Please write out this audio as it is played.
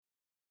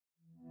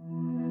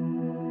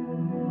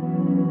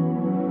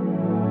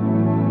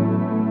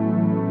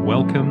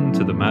Welcome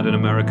to the Mad in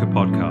America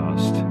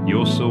podcast,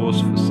 your source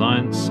for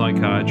science,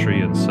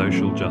 psychiatry, and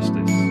social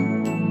justice.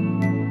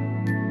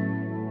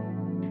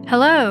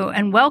 Hello,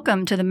 and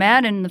welcome to the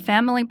Mad in the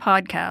Family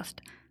podcast.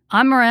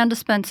 I'm Miranda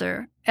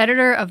Spencer,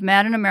 editor of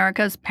Mad in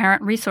America's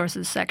Parent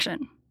Resources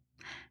section.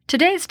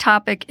 Today's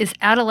topic is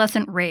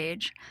adolescent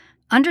rage,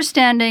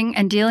 understanding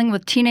and dealing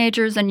with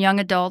teenagers and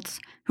young adults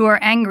who are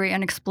angry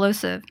and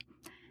explosive.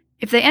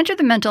 If they enter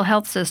the mental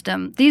health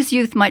system, these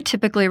youth might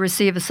typically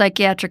receive a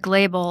psychiatric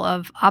label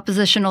of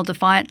oppositional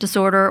defiant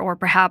disorder or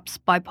perhaps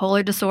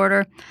bipolar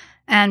disorder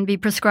and be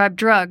prescribed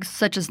drugs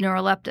such as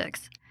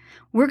neuroleptics.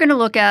 We're going to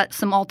look at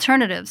some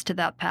alternatives to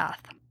that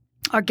path.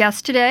 Our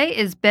guest today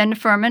is Ben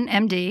Furman,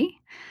 MD.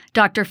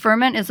 Dr.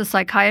 Furman is a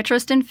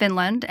psychiatrist in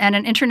Finland and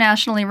an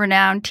internationally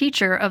renowned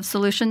teacher of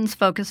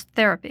solutions-focused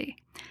therapy.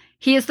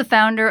 He is the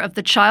founder of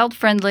the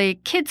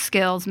child-friendly Kid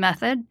Skills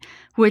method,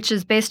 which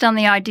is based on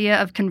the idea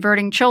of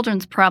converting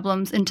children's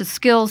problems into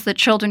skills that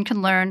children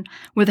can learn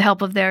with the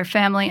help of their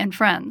family and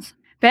friends.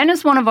 Ben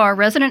is one of our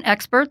resident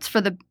experts for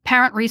the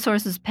Parent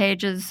Resources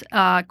page's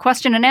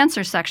question and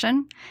answer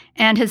section,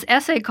 and his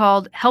essay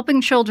called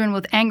Helping Children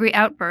with Angry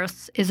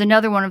Outbursts is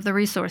another one of the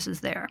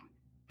resources there.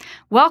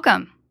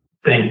 Welcome.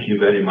 Thank you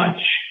very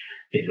much.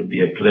 It'll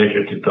be a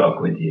pleasure to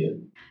talk with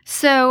you.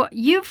 So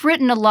you've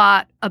written a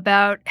lot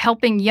about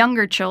helping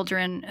younger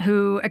children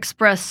who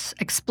express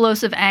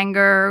explosive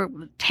anger,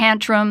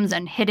 tantrums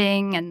and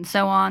hitting and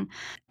so on,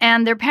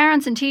 and their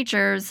parents and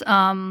teachers,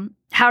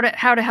 how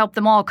to help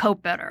them all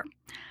cope better.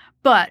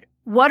 But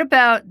what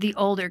about the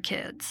older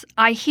kids?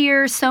 I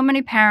hear so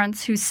many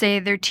parents who say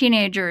their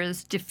teenager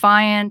is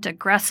defiant,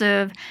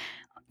 aggressive,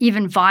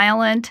 even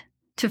violent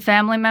to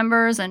family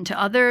members and to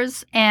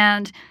others.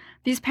 And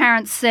these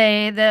parents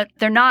say that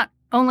they're not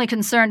only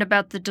concerned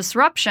about the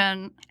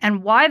disruption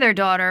and why their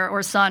daughter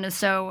or son is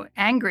so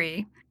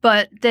angry,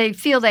 but they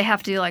feel they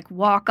have to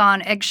walk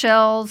on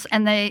eggshells,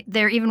 and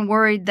they're even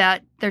worried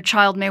that their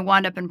child may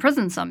wind up in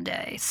prison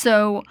someday.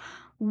 So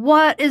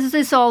what is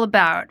this all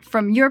about?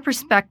 From your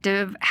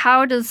perspective,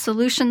 how does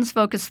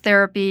solutions-focused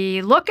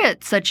therapy look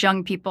at such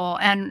young people,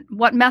 and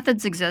what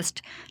methods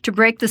exist to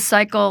break the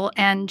cycle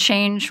and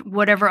change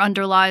whatever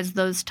underlies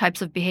those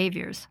types of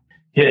behaviors?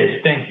 Yes,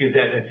 thank you.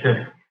 That's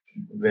a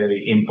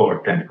very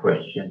important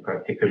question,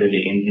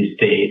 particularly in this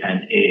day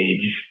and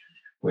age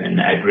when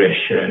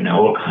aggression,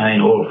 all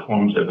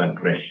forms of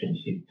aggression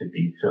seem to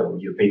be so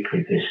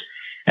ubiquitous.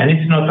 And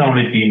it's not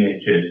only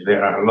teenagers.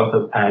 There are a lot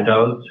of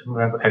adults who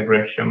have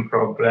aggression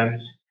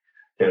problems.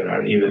 There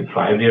are even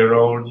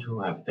 5-year-olds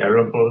who have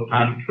terrible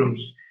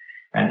tantrums.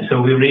 And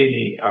so we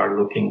really are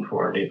looking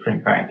for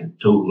different kinds of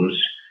tools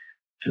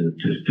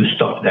to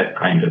stop that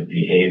kind of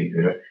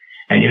behavior.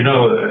 And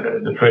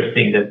the first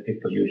thing that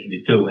people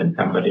usually do when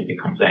somebody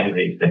becomes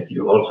angry is that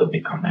you also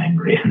become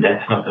angry. And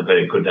that's not a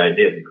very good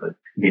idea because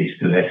it leads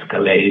to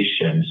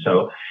escalation.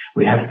 So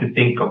we have to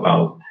think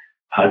about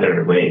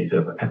other ways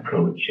of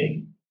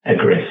approaching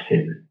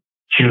aggressive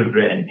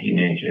children,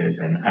 teenagers,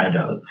 and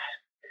adults.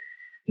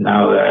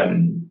 Now,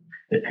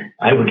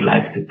 I would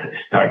like to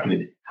start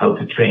with how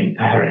to train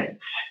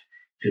parents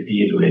to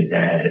deal with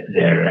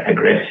their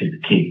aggressive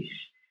kids.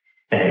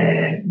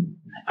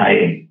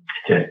 I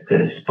just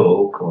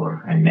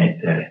I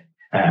met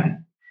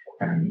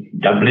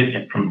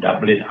from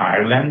Dublin,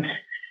 Ireland.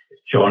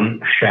 John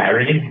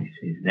Sherry is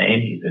his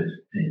name. He's a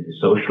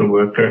social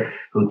worker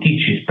who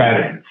teaches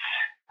parents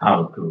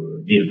how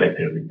to deal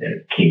better with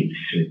their kids,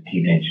 with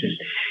teenagers.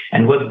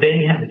 And what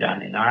they have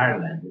done in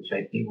Ireland, which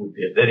I think would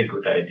be a very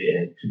good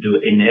idea to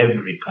do in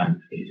every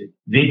country, is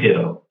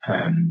video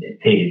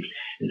tapes,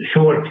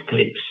 short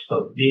clips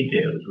of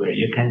videos where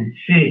you can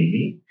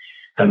see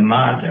a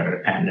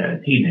mother and a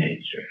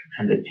teenager.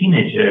 And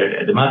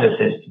the mother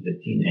says to the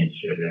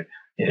teenager,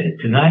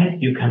 tonight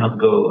you cannot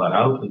go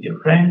out with your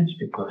friends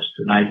because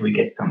tonight we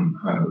get some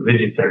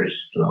visitors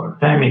to our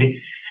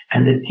family.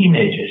 And the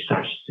teenager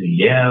starts to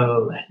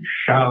yell and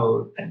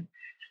shout and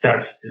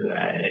starts to,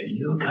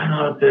 you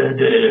cannot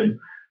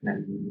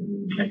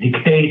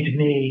dictate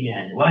me,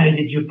 and why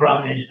did you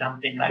promise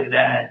something like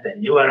that,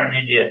 and you are an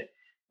idiot.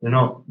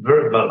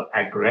 Verbal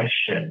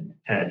aggression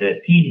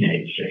the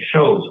teenager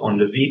shows on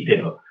the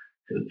video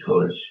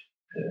towards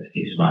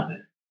his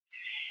mother.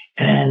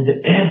 And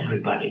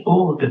everybody,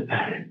 all the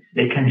parents,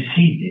 they can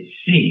see this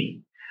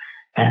scene.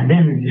 And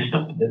then you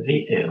stop the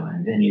video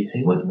and then you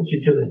say, what would you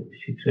do in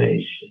this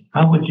situation?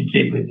 How would you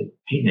deal with a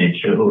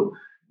teenager who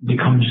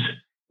becomes,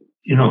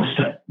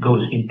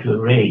 goes into a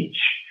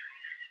rage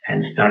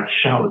and starts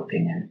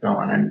shouting and so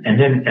on? And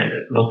then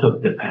a lot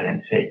of the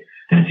parents say,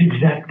 that's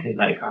exactly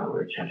like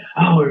our child.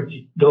 Our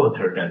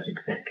daughter does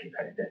exactly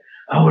like that.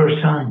 Our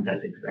son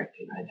does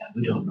exactly like that.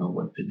 We don't know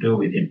what to do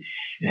with him.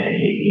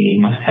 He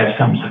must have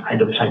some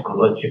kind of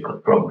psychological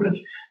problems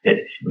that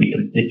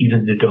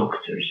even the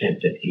doctor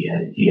said that he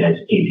has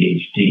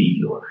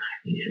ADHD or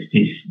he has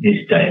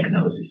this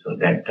diagnosis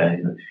or that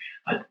diagnosis.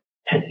 But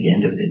at the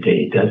end of the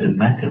day, it doesn't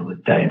matter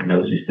what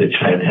diagnosis the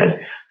child has,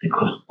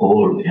 because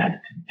all we have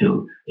to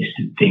do is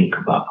to think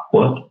about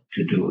what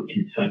to do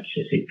in such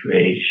a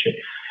situation.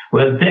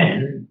 Well,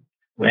 then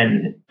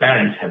when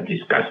parents have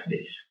discussed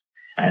this,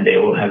 and they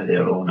all have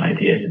their own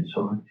ideas and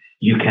so on,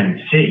 you can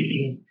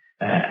see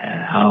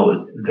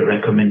how the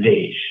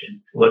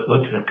recommendation,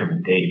 what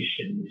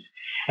recommendation is.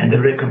 And the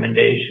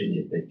recommendation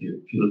is that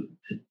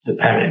the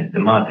parent, the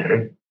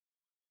mother,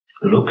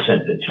 looks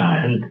at the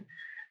child,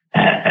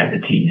 at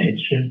the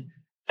teenager,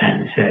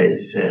 and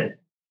says,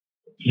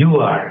 you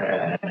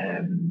are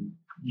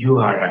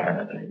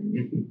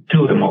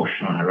too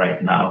emotional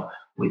right now.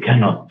 We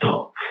cannot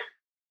talk.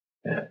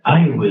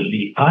 I will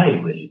leave.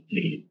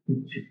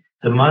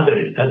 The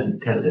mother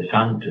doesn't tell the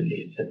son to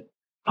leave. Says,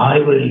 I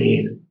will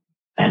leave,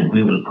 and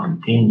we will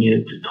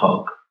continue to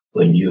talk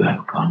when you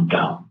have calmed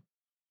down.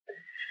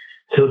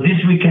 So this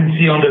we can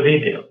see on the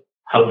video,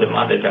 how the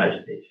mother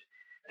does this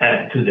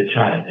to the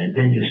child. And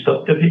then you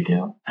stop the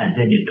video, and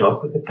then you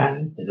talk with the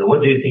parent. And say,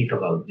 what do you think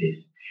about this?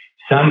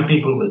 Some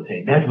people will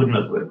say, that would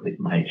not work with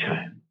my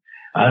child.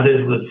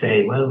 Others would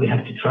say, well, we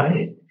have to try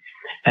it.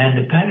 And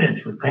the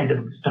parents would kind of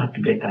start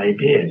to get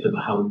ideas of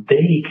how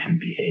they can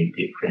behave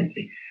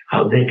differently,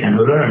 how they can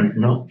learn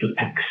not to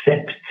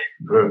accept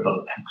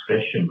verbal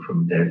expression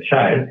from their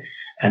child.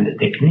 And the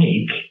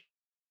technique,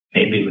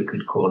 maybe we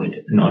could call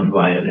it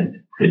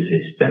nonviolent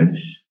resistance,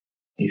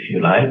 if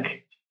you like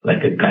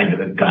a kind of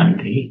a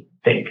Gandhi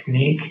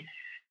technique,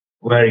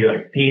 where you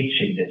are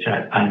teaching the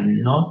child,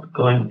 I'm not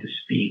going to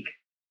speak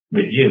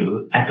with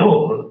you at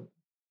all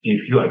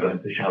if you are going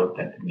to shout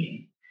at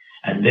me.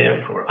 And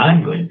therefore,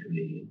 I'm going to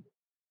leave,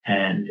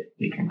 and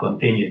we can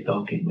continue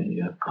talking when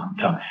you have calmed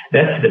down.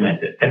 That's the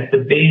method. That's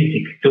the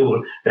basic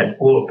tool that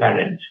all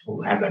parents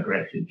who have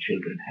aggressive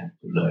children have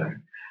to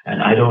learn.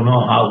 And I don't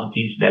know how to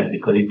teach that,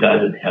 because it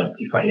doesn't help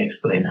if I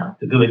explain how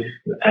to do it.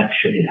 You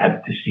actually have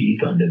to see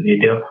it on the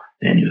video.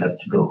 Then you have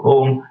to go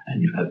home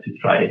and you have to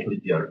try it with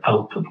your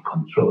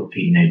out-of-control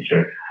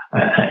teenager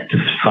to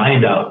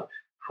find out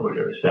for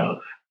yourself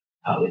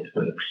how it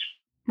works.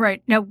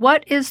 Right. Now,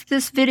 what is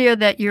this video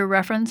that you're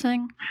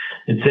referencing?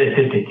 It's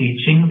a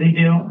teaching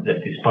video that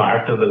is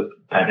part of a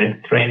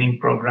parent training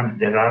program.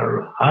 There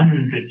are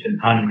hundreds and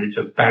hundreds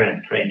of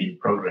parent training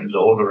programs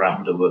all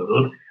around the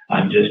world.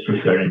 I'm just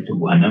referring to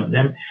one of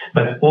them.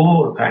 But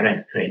all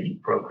parent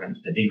training programs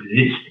that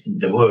exist in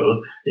the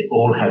world, they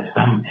all have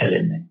some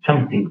element,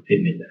 something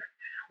similar,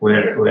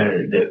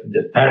 where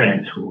the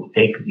parents who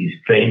take these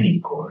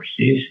training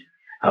courses,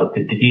 how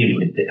to deal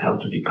with it, how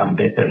to become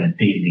better at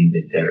dealing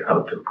with their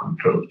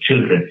out-of-control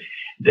children,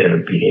 their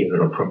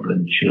behavioral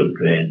problem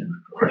children,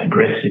 or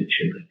aggressive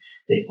children.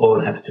 They all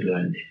have to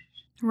learn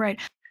this.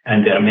 Right.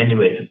 And there are many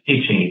ways of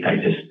teaching it. I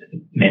just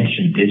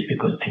mentioned this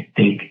because I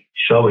think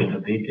showing a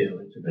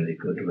video is a very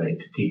good way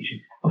to teach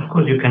it. Of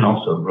course, you can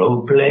also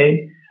role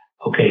play.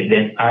 Okay,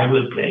 then I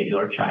will play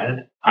your child.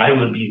 I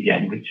will be the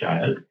angry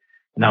child.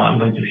 Now I'm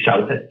going to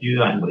shout at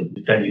you. I'm going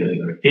to tell you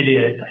you're an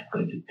idiot. I'm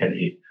going to tell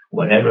you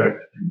whatever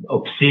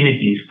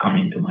obscenities come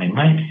into my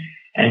mind.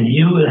 And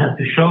you will have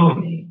to show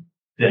me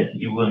that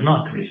you will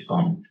not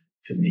respond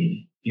to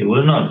me. You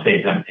will not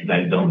say something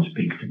like, don't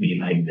speak to me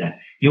like that.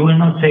 You will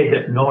not say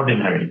that an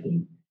ordinary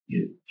thing.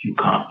 You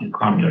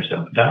calm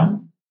yourself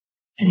down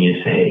and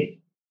you say,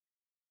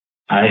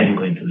 I am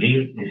going to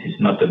leave. This is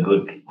not a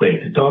good way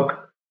to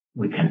talk.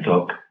 We can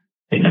talk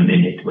in a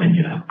minute when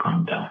you have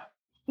calmed down.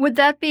 Would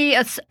that be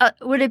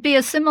would it be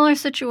a similar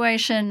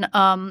situation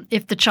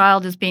if the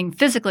child is being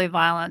physically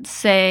violent?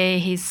 Say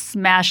he's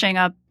smashing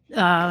up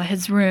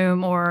his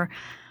room or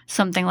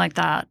something like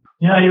that.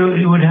 Yeah,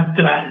 you would have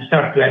to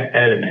start to add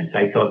elements.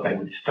 I thought I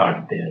would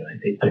start there.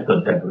 I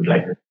thought that would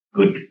like a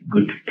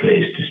good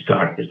place to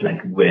start. Is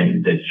like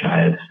when the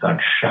child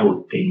starts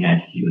shouting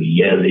at you,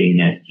 yelling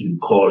at you,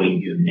 calling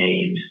you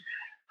names.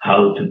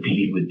 How to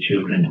deal with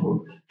children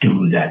who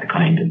do that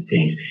kind of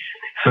thing.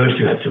 First,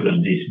 you have to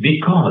learn this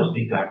because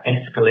these are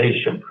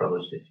escalation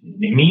processes,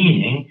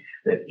 meaning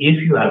that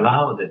if you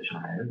allow the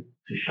child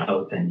to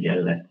shout and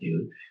yell at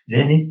you,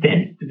 then it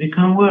tends to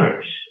become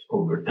worse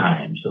over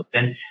time. So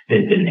then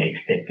the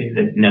next step is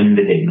that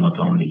they not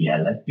only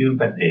yell at you,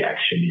 but they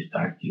actually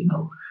start,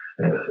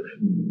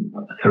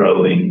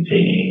 throwing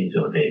things,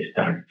 or they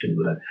start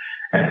to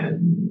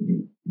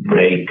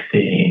break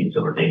things,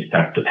 or they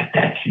start to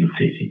attack you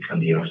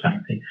physically or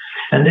something.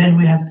 And then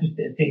we have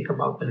to think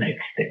about the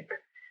next step.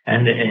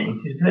 And it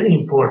is very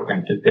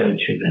important to tell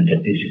children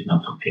that this is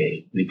not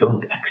okay. We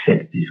don't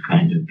accept this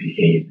kind of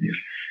behavior.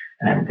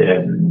 And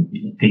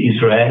the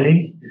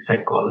Israeli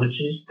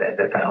psychologist that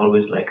I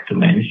always like to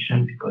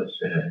mention, because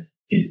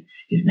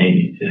his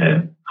name is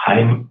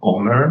Chaim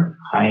Omer.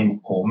 Chaim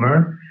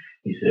Omer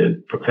is a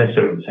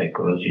professor of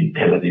psychology in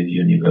Tel Aviv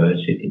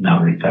University,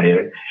 now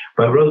retired,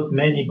 but wrote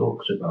many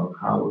books about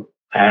how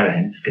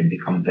parents can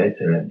become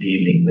better at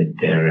dealing with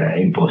their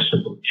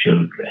impossible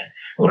children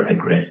or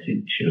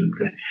aggressive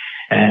children.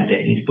 And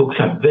his books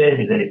are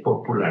very, very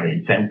popular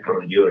in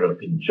Central Europe,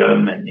 in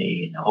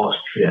Germany, in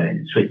Austria,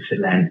 in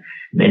Switzerland.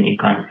 Many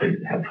countries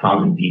have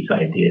found these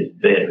ideas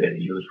very, very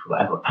useful.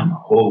 I'm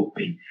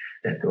hoping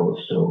that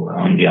also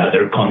on the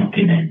other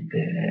continent,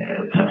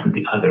 on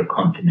the other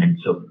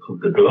continents of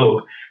the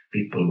globe,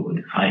 people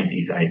would find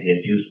these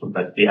ideas useful.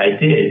 But the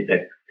idea is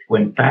that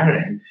when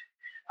parents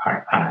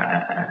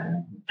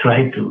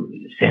try to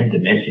send a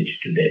message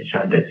to their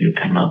child that you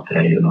cannot,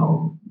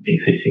 be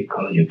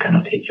physical, you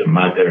cannot hit your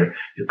mother,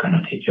 you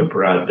cannot hit your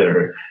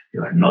brother,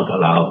 you are not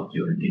allowed,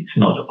 it's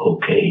not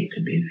okay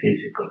to be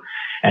physical.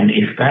 And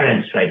if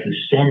parents try to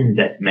send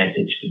that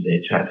message to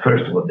their child,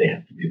 first of all, they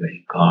have to be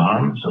very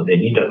calm, so they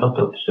need a lot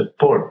of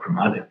support from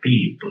other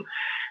people.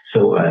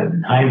 So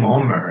Chaim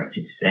Omer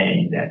is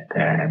saying that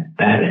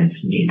parents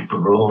need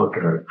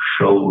broader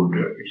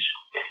shoulders.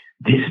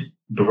 This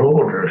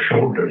broader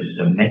shoulders is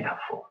a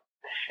metaphor.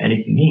 And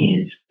it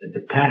means that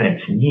the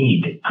parents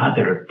need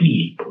other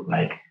people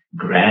like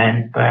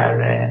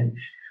grandparents,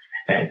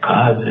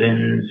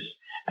 cousins,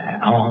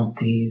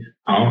 aunties,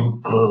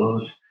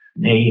 uncles,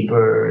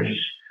 neighbors,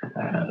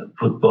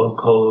 football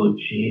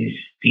coaches,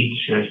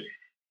 teachers.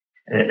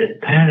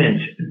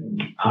 Parents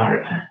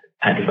are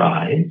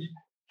advised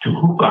to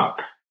hook up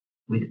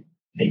with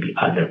maybe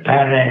other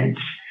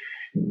parents,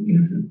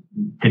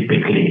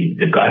 typically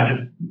the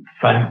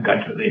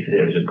if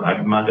there's a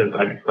godmother,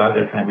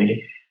 godfather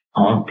family,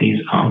 aunties,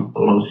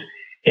 uncles,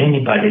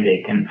 anybody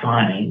they can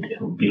find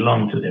who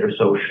belong to their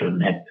social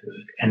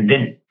network. And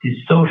then this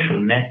social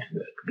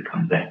network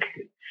becomes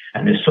active.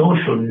 And the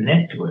social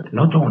network,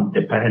 not only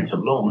the parents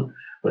alone,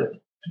 but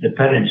the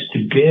parents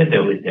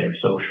together with their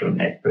social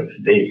network,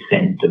 they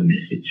send the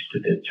message to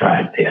the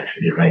child. They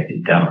actually write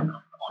it down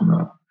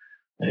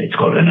it's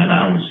called an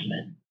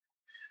announcement,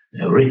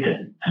 a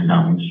written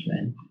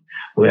announcement,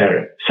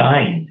 where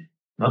signed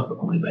not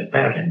only by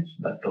parents,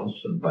 but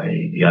also by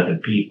the other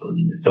people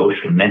in the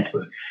social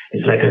network.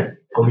 It's like a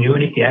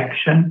community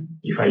action.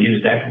 If I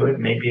use that word,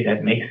 maybe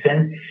that makes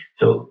sense.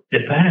 So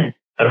the parents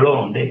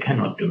alone, they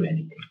cannot do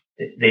anything.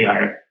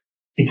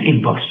 It's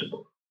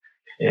impossible.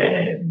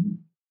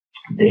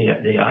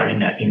 They are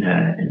in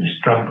a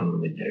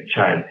struggle with their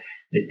child.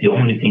 The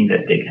only thing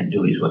that they can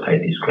do is what I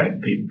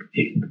described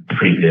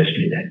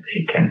previously, that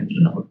they can,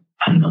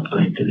 I'm not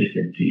going to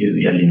listen to you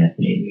yelling at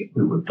me.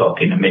 We will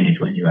talk in a minute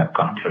when you have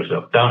calmed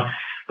yourself down.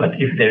 But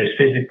if there is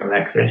physical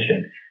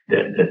aggression,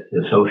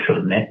 the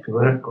social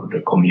network or the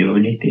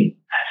community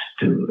has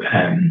to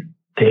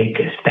take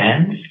a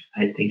stance.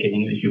 I think in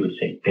English you would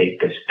say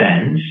take a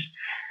stance,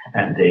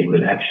 and they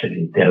will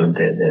actually tell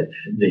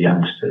the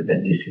youngster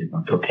that this is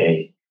not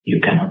okay. You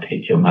cannot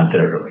hit your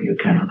mother, or you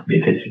cannot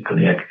be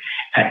physically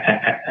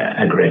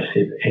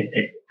aggressive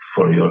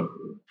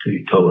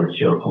towards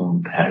your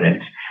own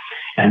parents.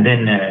 And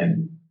then,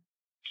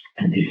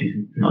 and this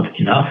is not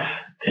enough,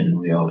 then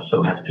we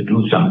also have to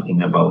do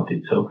something about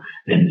it. So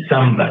then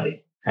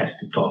somebody has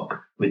to talk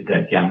with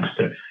that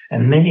youngster.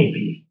 And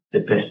maybe the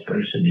best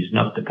person is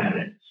not the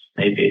parents.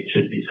 Maybe it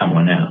should be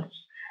someone else.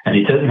 And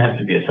it doesn't have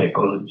to be a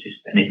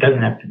psychologist, and it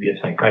doesn't have to be a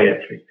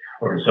psychiatrist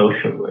or a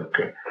social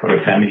worker or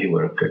a family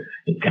worker.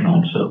 It can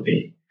also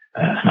be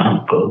an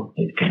uncle.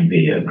 It can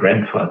be a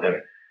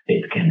grandfather.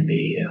 It can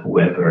be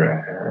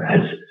whoever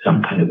has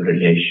some kind of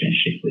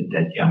relationship with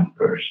that young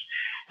person.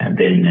 And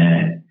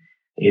then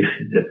if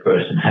the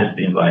person has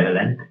been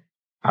violent,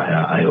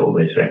 I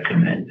always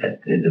recommend that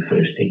the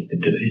first thing to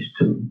do is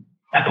to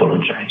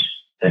apologize.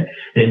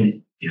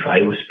 Then if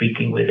I was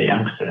speaking with a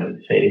youngster, I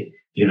would say,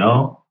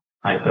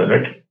 I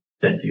heard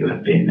that you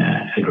have been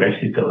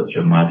aggressive towards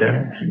your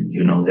mother, and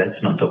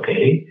that's not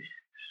okay.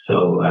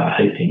 So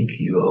I think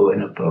you owe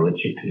an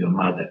apology to your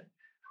mother.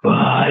 Well,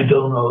 I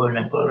don't owe an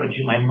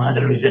apology. My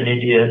mother is an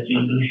idiot.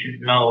 You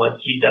should know what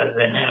she does.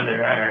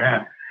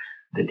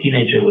 The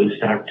teenager will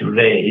start to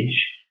rage.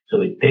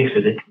 So it takes a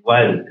little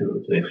while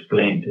to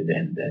explain to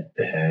them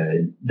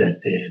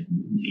that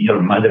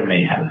your mother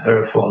may have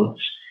her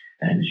faults,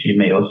 and she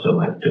may also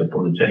have to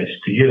apologize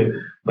to you,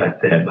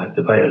 but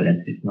the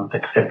violence is not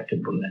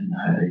acceptable, and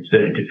it's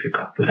very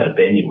difficult to help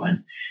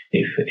anyone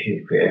if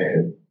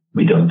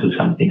we don't do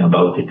something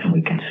about it, and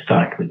we can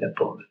start with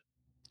apology.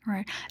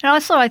 Right. And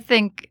also, I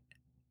think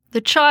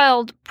the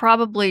child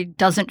probably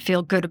doesn't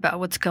feel good about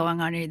what's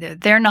going on either.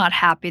 They're not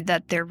happy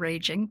that they're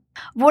raging.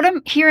 What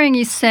I'm hearing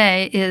you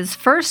say is,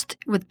 first,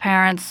 with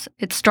parents,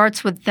 it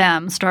starts with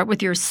them. Start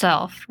with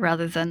yourself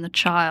rather than the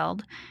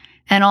child.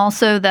 And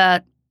also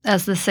that,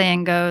 as the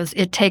saying goes,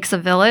 it takes a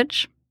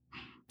village,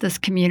 this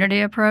community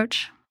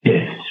approach?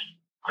 Yes,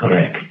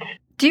 correct.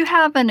 Do you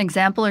have an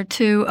example or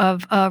two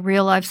of a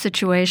real-life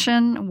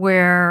situation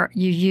where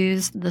you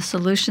used the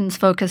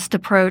solutions-focused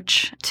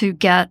approach to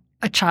get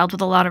a child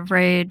with a lot of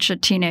rage, a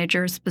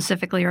teenager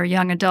specifically, or a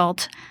young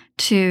adult,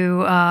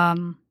 to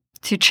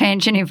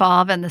change and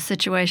evolve and the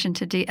situation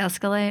to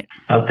de-escalate?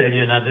 I'll tell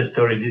you another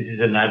story. This is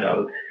an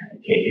adult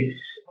case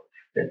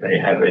that I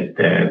haven't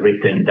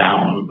written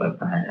down, but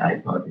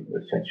I thought it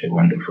was such a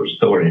wonderful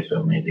story,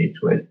 so maybe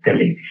it's worth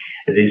telling.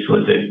 This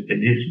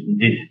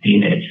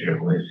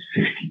teenager was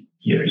 50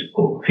 years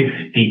old,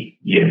 50.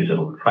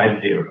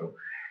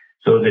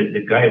 So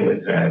the guy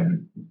was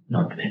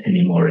not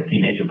anymore a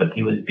teenager, but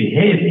he was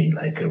behaving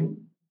like a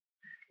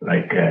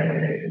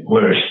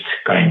worst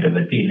kind of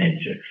a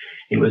teenager.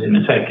 He was in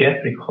a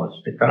psychiatric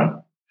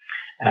hospital,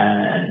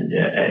 and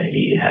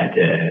he had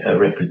a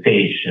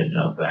reputation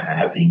of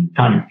having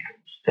tantrums.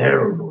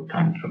 terrible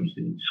tantrums.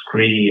 He would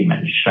scream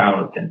and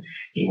shout, and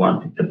he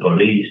wanted the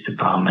police to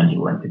come, and he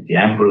wanted the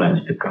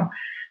ambulance to come.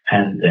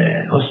 And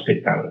the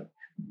hospital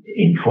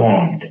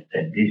informed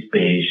that this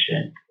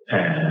patient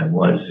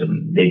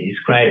they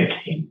described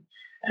him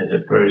as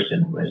a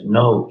person who has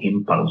no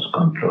impulse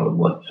control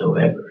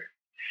whatsoever.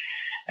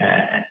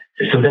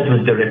 So that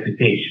was the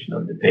reputation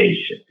of the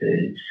patient.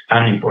 It's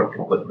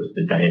unimportant what was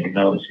the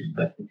diagnosis,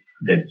 but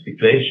the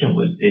situation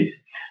was this,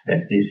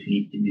 that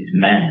this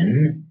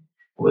man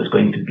was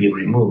going to be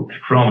removed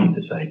from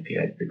the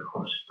psychiatric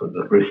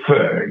hospital,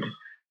 referred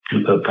to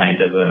a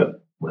kind of a,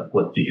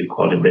 what do you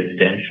call a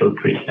residential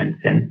treatment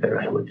center,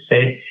 I would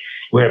say,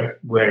 where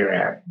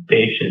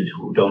patients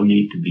who don't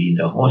need to be in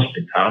the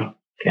hospital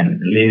can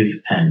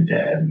live and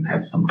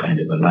have some kind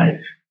of a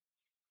life,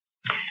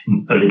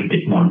 a little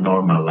bit more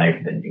normal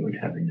life than you would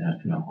have in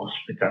a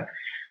hospital.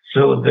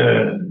 So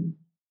the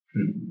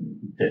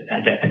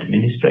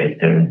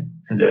administrator,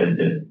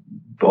 the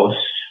boss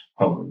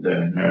of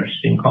the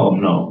nursing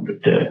home,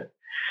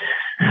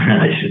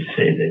 I should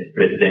say the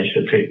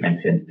residential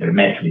treatment center,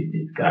 met with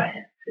this guy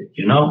and said,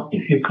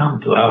 if you come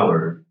to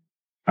our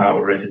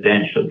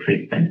residential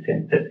treatment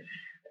center,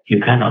 you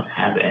cannot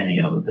have any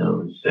of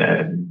those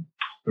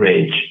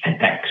rage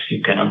attacks.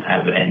 You cannot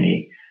have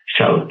any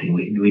shouting.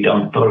 We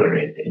don't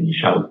tolerate any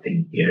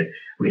shouting here.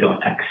 We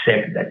don't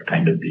accept that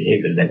kind of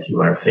behavior that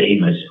you are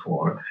famous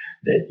for,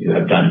 that you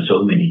have done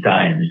so many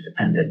times,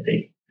 and that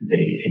they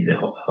in the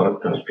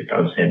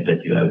hospital said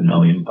that you have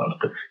no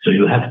impulse. So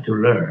you have to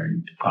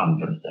learn to calm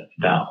yourself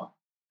down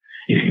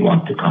if you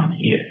want to come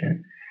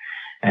here.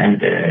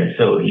 And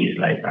so he's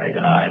like, I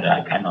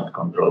cannot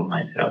control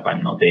myself.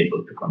 I'm not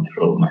able to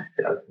control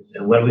myself.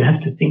 So, well, we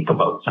have to think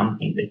about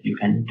something that you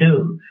can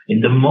do in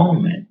the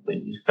moment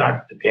when you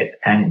start to get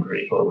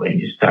angry or when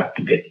you start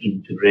to get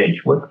into rage.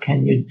 What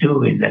can you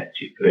do in that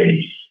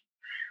situation?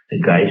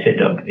 The guy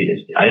said,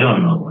 obviously, I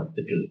don't know what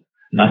to do.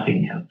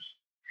 Nothing helps.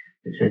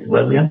 He said,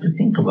 well, we have to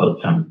think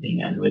about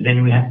something, and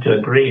then we have to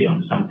agree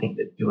on something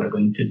that you are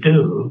going to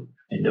do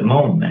in the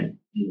moment.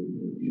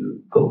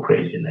 You go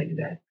crazy like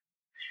that.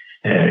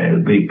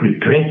 We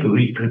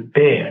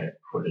prepare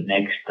for the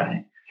next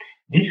time.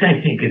 This,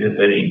 I think, is a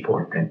very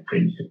important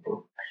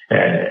principle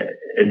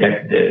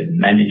that the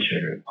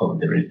manager of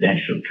the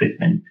residential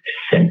treatment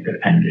center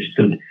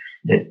understood,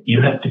 that you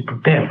have to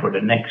prepare for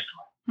the next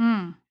one.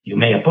 Mm. You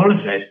may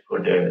apologize for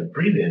the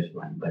previous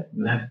one, but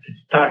you have to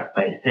start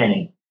by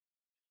saying,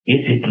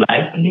 is it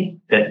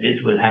likely that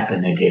this will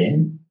happen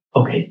again?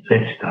 Okay,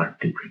 let's start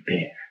to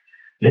prepare.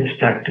 Let's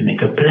start to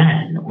make a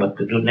plan what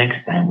to do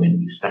next time when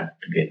you start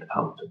to get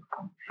out of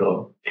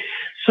control.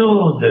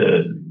 So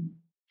the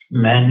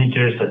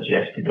manager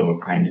suggested all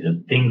kinds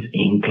of things,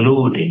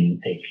 including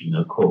taking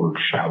a cold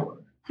shower.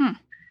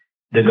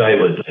 The guy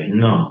was like,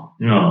 no,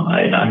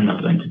 I'm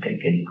not going to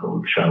take any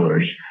cold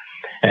showers.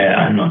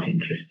 I'm not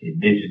interested.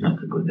 This is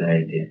not a good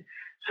idea.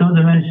 So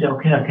the manager said,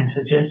 okay, I can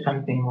suggest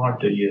something more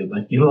to you,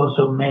 but you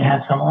also may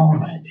have some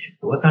own ideas.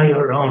 What are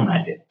your own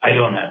ideas? I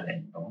don't have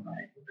any own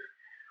ideas.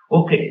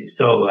 Okay,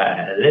 so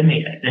let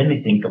me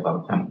think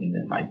about something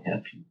that might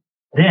help you.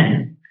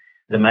 Then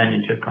the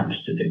manager comes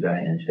to the guy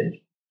and says,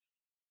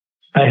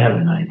 I have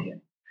an idea.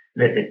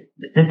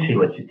 Let's see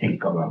what you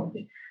think about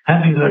it.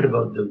 Have you heard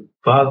about the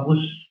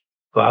vagus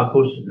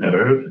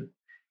nerve?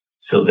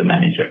 So the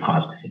manager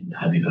asks him,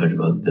 have you heard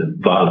about the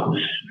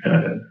vagus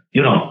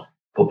nerve?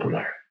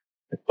 Popular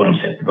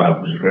concept,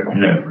 vagus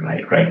nerve,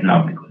 like right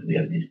now, because we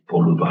have this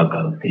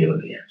polyvagal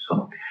theory and so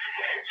on.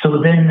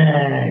 So then,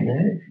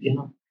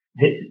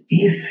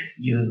 if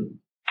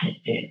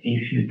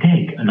you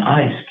take an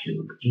ice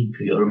cube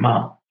into your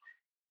mouth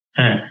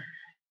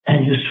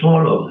and you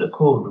swallow the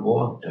cold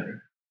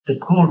water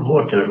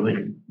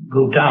will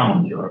go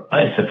down your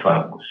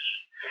esophagus,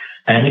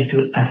 and it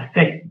will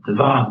affect the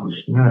vagus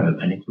nerve,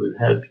 and it will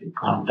help you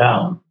calm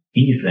down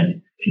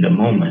even in the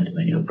moment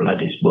when your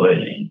blood is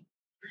boiling.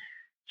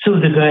 So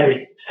the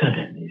guy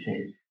suddenly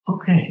says,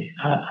 okay,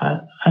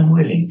 I'm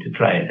willing to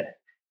try that.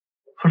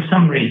 For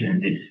some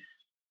reason, this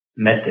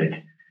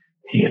method,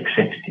 he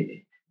accepted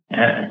it.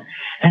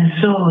 And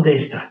so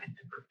they started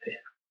to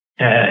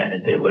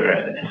prepare. There were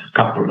a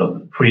couple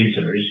of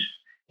freezers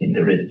in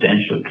the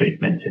residential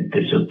treatment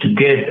center. So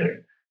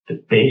together, the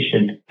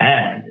patient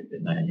and the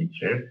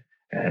manager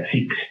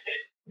fixed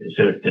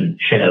certain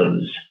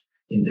shelves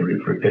in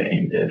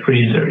the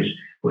freezers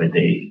where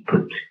they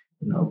put,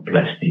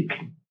 plastic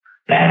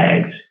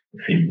bags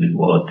filled with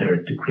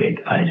water to create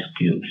ice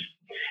cubes.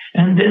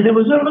 And there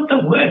was a lot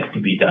of work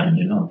to be done,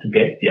 to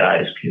get the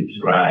ice cubes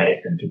right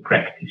and to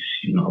practice,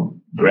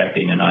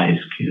 wrapping an ice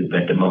cube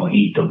at the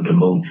heat of the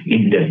moon,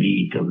 in the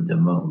heat of the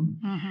moon.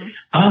 Mm-hmm.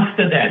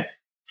 After that,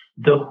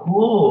 the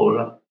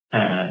whole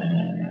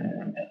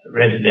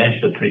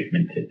residential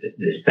treatment,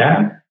 the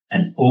staff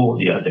and all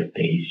the other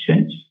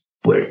patients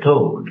were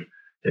told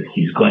that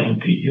he's going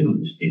to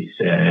use these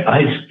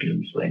ice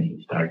cubes when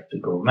he starts to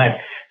go mad.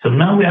 So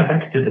now we are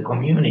back to the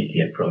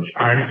community approach,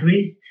 aren't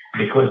we?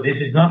 Because this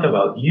is not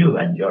about you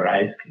and your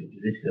ice cubes.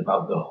 This is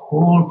about the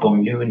whole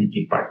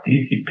community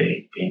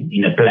participating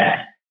in a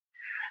plan.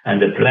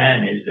 And the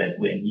plan is that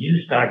when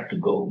you start to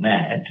go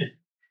mad,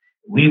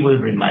 we will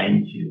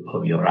remind you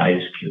of your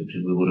ice cubes.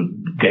 We will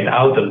get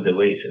out of the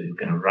way so you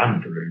can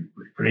run to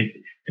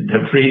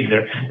the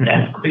freezer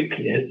as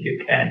quickly as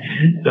you can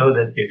so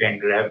that you can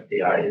grab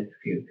the ice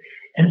cube.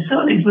 And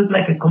so it was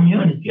like a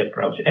community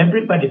approach.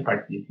 Everybody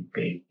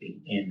participated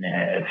in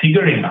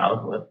figuring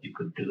out what you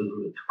could do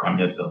to calm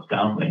yourself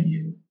down when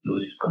you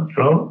lose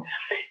control.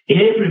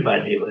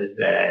 Everybody was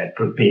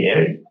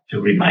prepared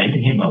to remind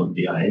him of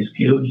the ice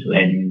cubes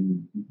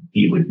when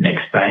he would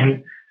next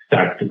time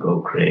start to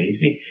go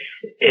crazy.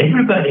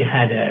 Everybody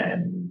had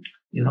a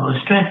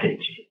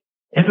strategy.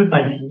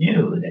 Everybody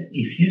knew that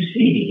if you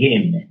see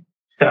him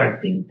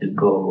starting to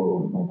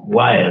go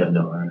wild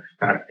or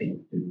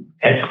starting to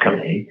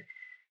escalate,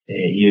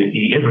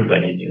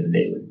 everybody knew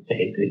they would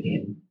say to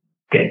him,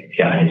 "Get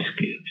the ice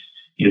cubes.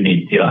 You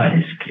need the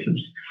ice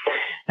cubes."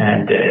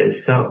 And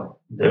so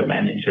the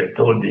manager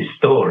told this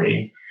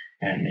story,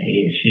 and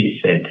she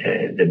said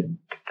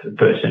the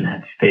person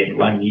had stayed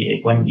 1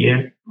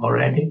 year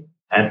already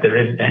at the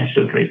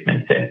residential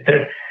treatment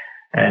center,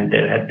 and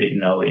there had been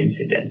no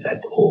incidents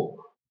at all.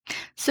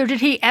 So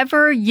did he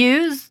ever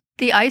use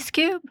the ice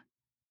cube?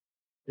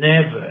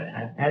 Never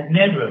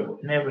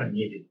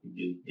needed to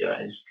use the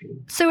ice cube.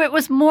 So it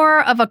was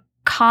more of a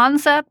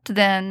concept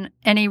than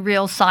any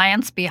real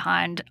science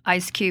behind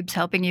ice cubes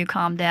helping you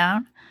calm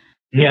down?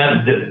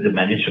 Yeah, the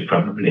manager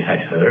probably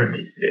had heard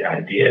this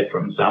idea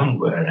from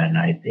somewhere, and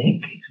I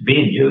think it's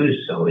being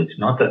used, so it's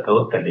not a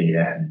totally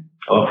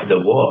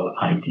off-the-wall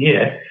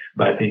idea,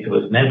 but it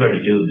was never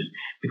used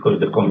because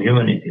the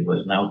community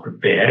was now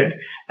prepared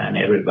and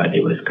everybody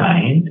was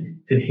kind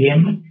to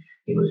him.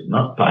 He was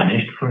not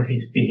punished for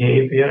his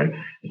behavior.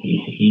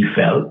 He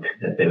felt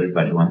that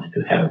everybody wanted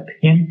to help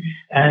him.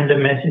 And the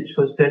message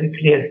was very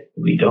clear.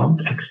 We don't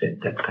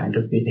accept that kind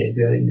of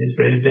behavior in this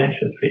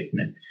residential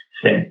treatment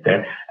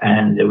center.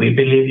 And we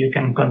believe you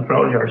can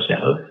control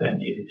yourself.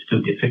 And if it's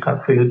too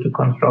difficult for you to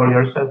control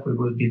yourself, we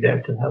will be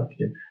there to help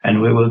you.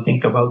 And we will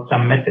think about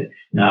some method.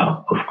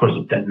 Now, of course,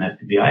 it doesn't have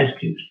to be ice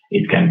cubes.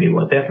 It can be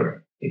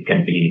whatever. It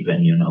can be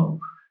even,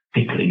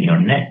 tickling your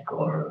neck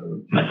or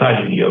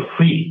massaging your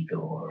feet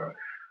or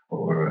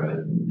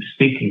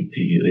speaking to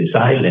you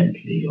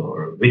silently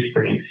or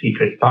whispering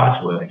secret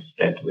passwords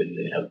that will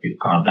help you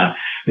calm down.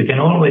 We can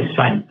always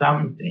find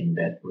something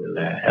that will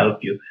help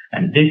you.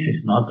 And this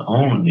is not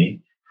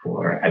only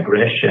for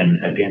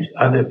aggression against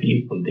other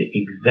people.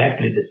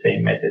 Exactly the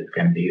same methods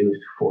can be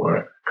used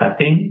for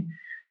cutting.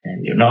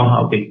 And you know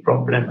how big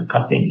problem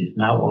cutting is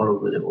now all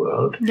over the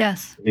world.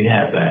 Yes. We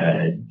have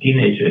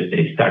teenagers,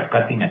 they start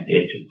cutting at the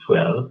age of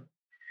 12.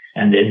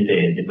 And then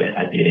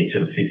at the age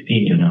of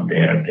 15,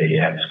 they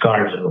have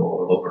scars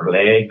all over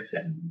legs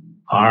and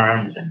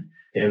arms and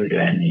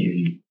everywhere. And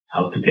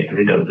how to get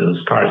rid of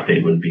those scars,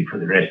 they will be for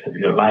the rest of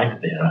your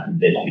life there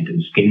unless you do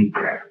skin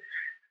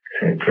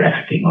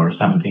crafting or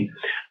something.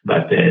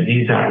 But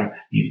these are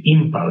these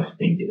impulse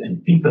things.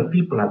 And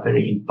people are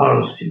very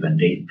impulsive and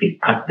they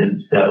cut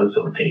themselves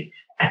or they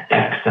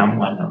attack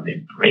someone or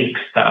they break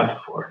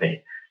stuff or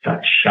they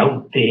start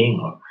shouting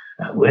or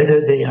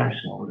whether they are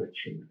smaller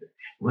children,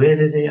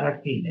 whether they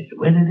are teenagers,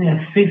 whether they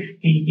are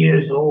 50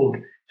 years old,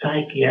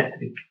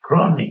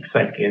 chronic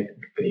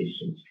psychiatric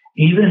patients,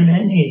 even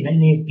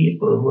many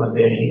people who are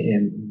very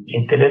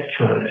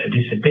intellectual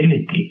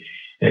disability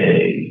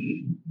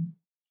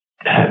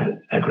have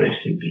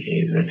aggressive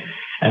behavior.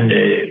 And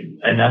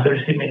another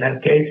similar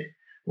case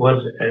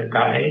was a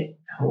guy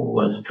who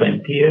was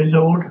 20 years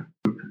old,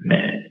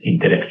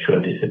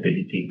 intellectual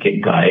disability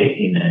guy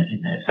in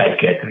a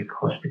psychiatric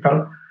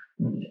hospital.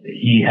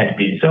 He had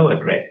been so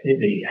aggressive,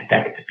 he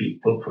attacked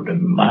people for the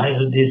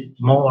mildest,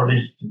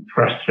 smallest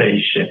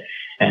frustration,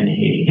 and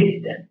he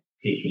hit them.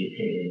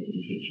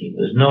 He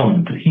was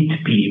known to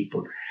hit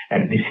people,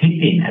 and this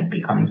hitting had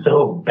become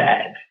so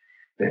bad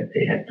that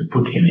they had to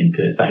put him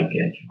into a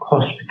psychiatric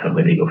hospital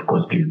where they, of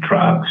course, give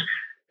drugs.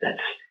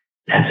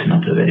 That's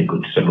not a very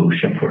good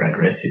solution for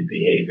aggressive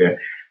behavior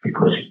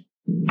because,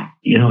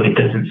 it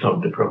doesn't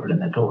solve the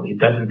problem at all. It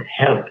doesn't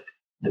help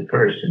the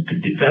person to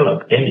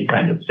develop any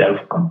kind of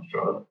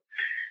self-control.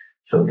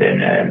 So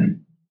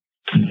then,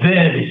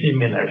 very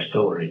similar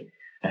story.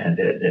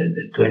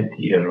 The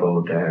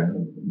 20-year-old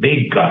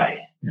big guy,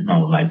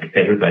 like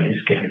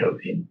everybody's scared of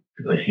him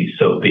because he's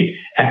so big.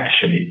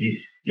 Actually, this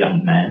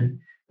young man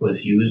was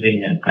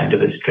using a kind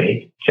of a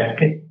straight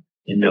jacket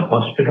in the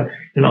hospital.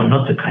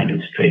 Not the kind of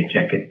straight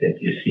jacket that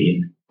you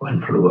see in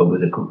One Flew Over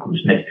the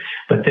Cuckoo's Nest,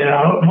 but there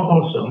are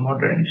also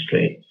modern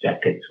straight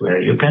jackets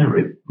where you can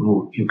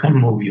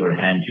move your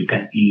hands, you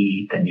can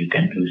eat and you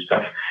can do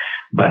stuff,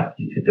 but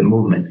the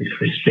movement is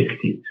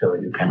restricted, so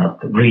you cannot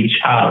reach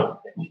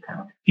out and you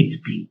cannot hit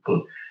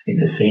people in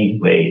the same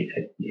way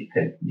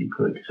that you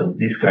could. So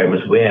this guy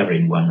was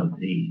wearing one of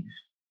these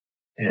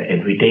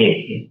every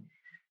day,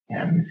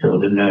 and so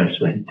the nurse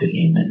went to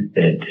him and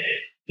said,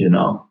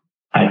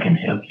 I can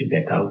help you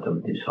get out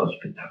of this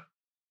hospital.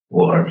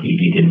 Or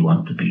he didn't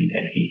want to be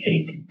there. He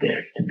hated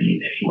there to be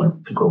there. He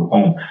wanted to go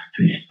home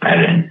to his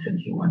parents and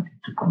he wanted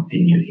to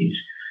continue his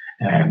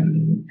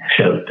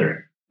shelter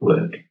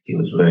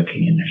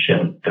working in a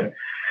shelter.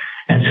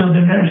 And so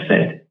the nurse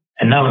said,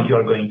 and now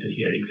you're going to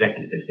hear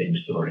exactly the same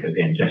story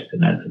again, just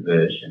another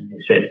version.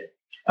 He said,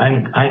 I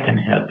can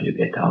help you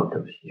get out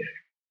of here,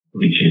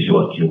 which is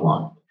what you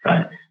want,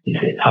 right? He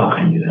said, how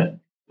can you help?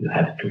 You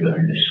have to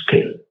learn a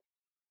skill.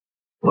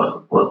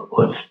 What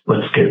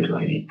skill do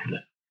I need to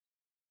learn?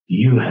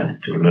 You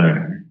have to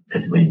learn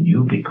that when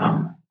you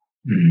become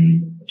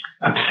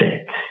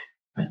upset,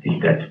 I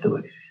think that's the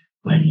way,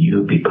 when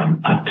you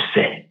become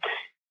upset,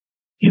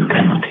 you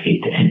cannot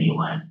hit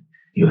anyone.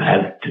 You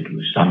have to do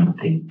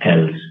something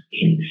else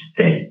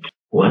instead.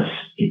 What's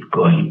it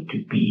going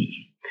to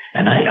be?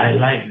 And I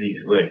like these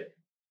words.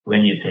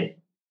 When you say,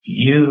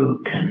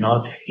 you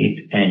cannot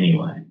hit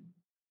anyone,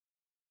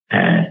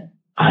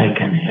 I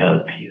can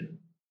help you.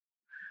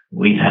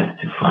 We have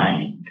to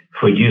find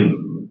for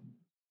you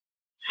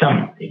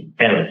something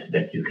else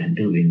that you can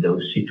do in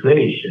those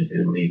situations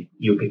when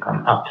you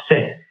become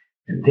upset.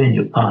 And then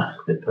you ask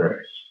the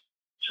person,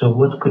 so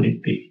what could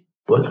it be?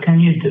 What can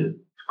you do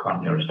to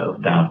calm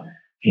yourself down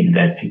in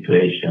that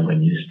situation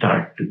when you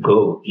start to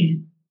go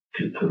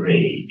into the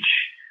rage?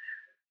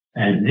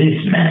 And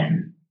this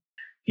man,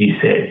 he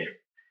says,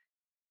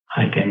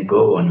 I can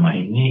go on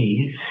my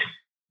knees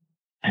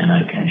and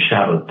I can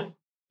shout,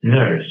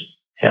 nurse,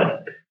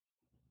 help.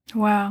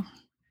 Wow.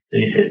 So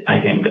he said, I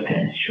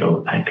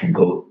can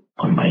go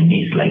on my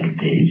knees like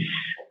this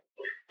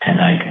and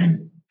I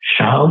can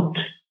shout,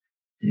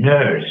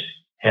 nurse,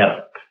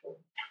 help.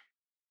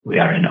 We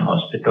are in a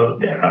hospital.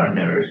 There are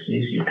nurses.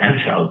 You can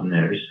shout,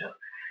 nurse, help.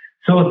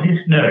 So this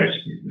nurse,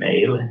 this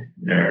male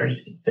nurse,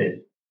 he says,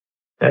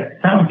 that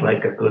sounds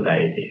like a good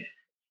idea.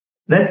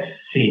 Let's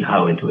see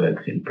how it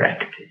works in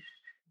practice.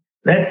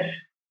 Let's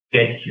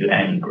get you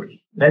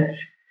angry. Let's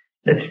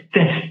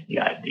test the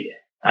idea.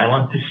 I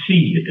want to see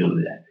you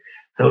do that.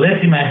 So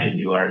let's imagine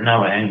you are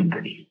now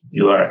angry.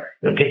 You're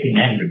getting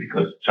angry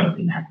because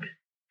something happened.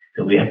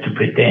 So we have to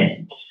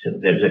pretend. So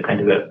there's a kind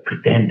of a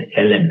pretend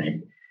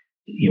element.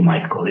 You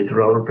might call it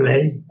role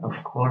play, of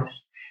course.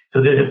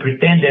 So there's a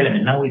pretend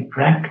element. Now we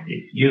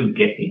practice you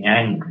getting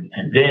angry,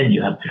 and then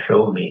you have to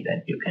show me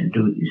that you can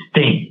do this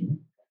thing.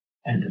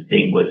 And the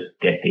thing was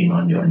getting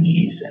on your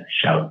knees and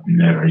shout,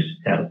 nurse,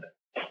 help.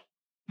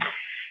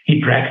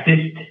 He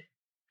practiced.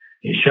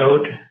 He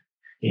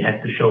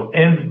had to show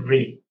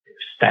every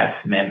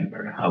staff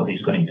member how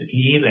he's going to.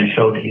 He even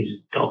showed his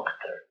doctor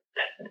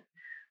that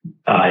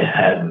I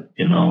have,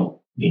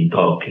 been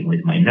talking with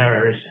my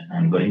nurse, and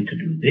I'm going to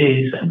do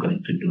this. I'm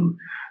going to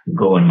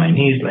go on my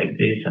knees like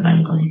this, and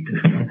I'm going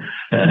to,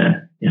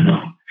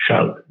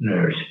 shout,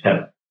 nurse,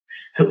 help.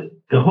 So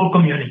the whole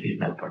community is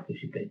now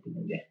participating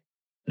again.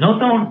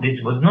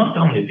 This was not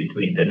only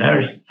between the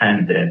nurse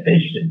and the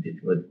patient.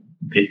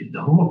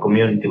 The whole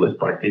community was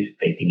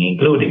participating,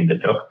 including the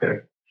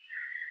doctor.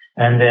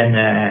 And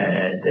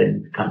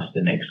then comes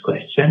the next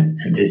question,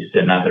 and this is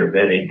another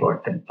very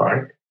important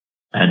part,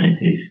 and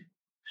it is,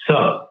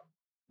 so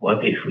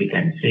what if we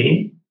can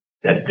see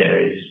that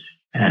there is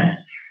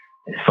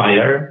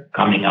fire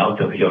coming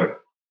out of your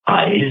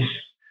eyes,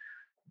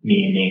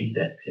 meaning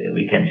that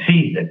we can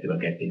see that you are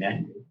getting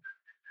angry.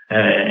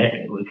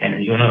 We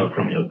can,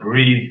 from your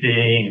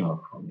breathing,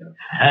 or from your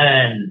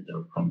hands,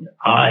 or from your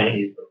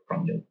eyes, or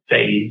from your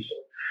face,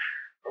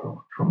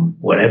 or from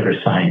whatever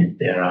signs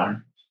there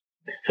are.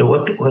 So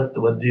what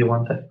do you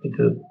want us to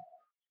do?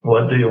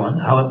 What do you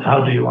want?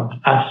 How do you want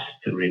us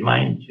to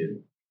remind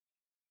you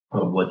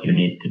of what you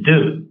need to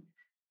do?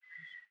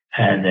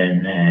 And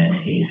then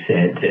he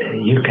said,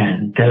 you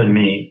can tell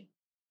me,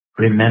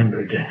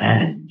 remember the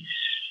hands.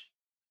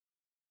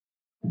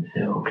 I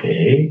said,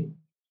 okay.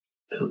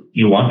 So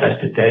you want us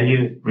to tell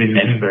you,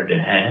 remember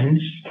the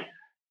hands?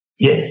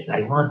 Yes,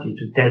 I want you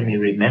to tell me,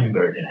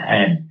 remember the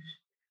hands.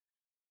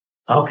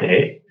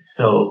 Okay,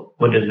 so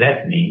what does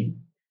that mean?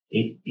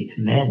 It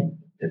meant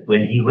that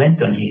when he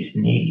went on his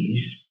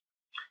knees,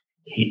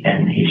 he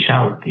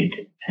shouted,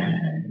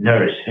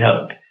 nurse,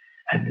 help.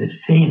 At the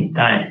same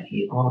time,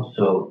 he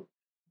also,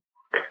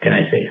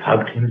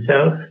 hugged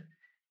himself.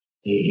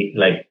 He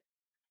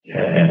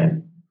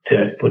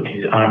to put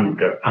his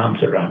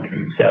arms around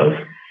himself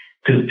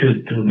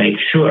to make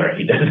sure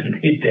he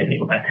doesn't hit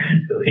anyone.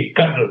 So he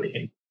cuddled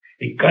him.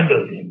 He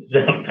cuddled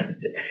himself and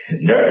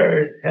said,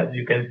 nurse, as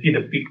you can see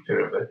the picture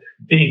of a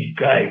big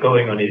guy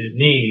going on his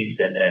knees,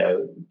 and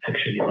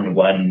actually on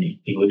one knee.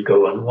 He would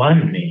go on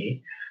one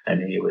knee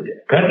and he would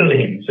cuddle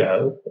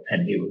himself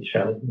and he would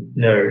shout,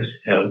 nurse,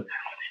 help.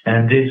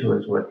 And this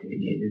was what he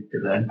needed to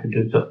learn to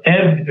do. So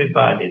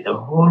everybody, the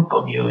whole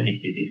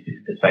community, this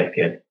is the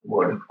psychiatric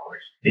ward, of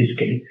course, this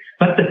case.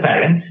 But the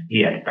parents,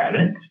 he had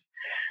parents,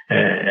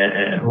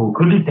 who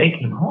couldn't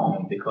take him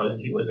home because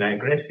he was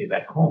aggressive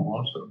at home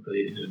also to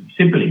his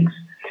siblings.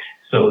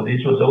 So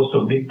this was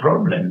also a big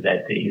problem,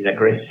 that his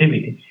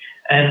aggressivity.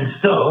 And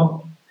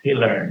so he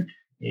learned,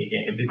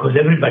 because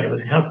everybody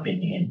was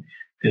helping him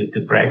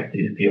to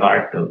practice the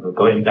art of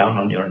going down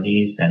on your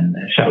knees and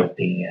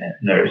shouting,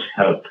 nurse,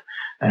 help.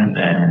 And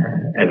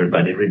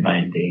everybody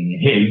reminding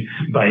him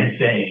by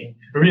saying,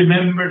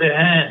 remember the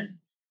hand.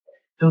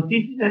 So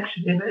this is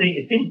actually a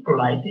very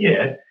simple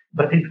idea,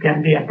 but it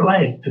can be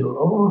applied to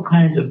all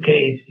kinds of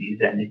cases,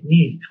 and it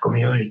needs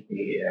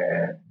community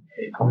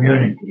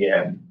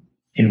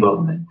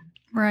involvement.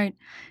 Right.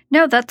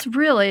 No, that's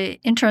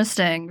really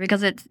interesting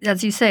because it's,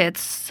 as you say,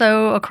 it's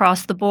so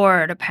across the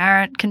board. A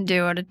parent can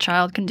do it, a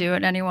child can do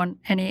it, anyone,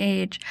 any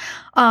age.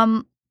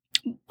 One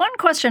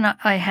question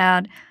I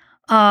had,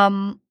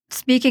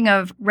 speaking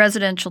of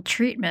residential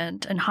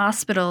treatment and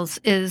hospitals,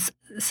 is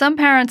some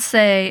parents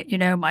say,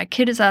 my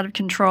kid is out of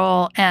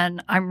control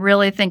and I'm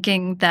really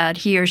thinking that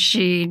he or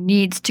she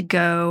needs to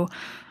go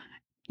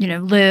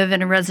live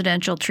in a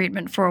residential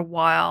treatment for a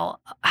while.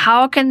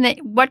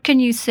 What can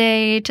you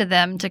say to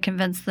them to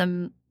convince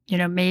them,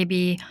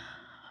 maybe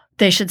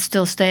they should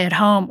still stay at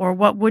home, or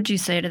what would you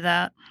say to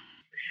that?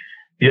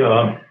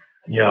 Yeah.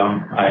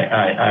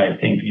 I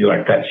think you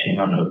are touching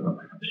on a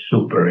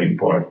super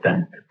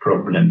important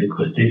problem,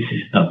 because this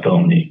is not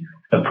only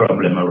a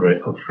problem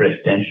of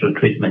residential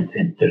treatment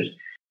centers.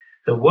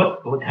 So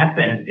what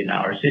happens in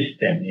our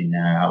system, in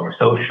our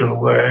social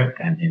work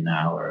and in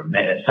our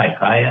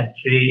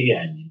psychiatry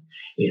and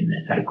in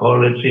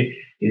psychology,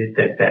 is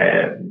that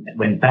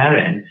when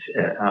parents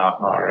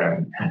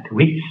are at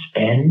wit's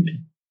end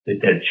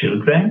with their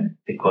children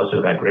because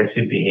of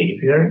aggressive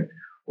behavior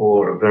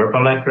or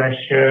verbal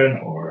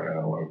aggression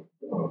or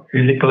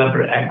physical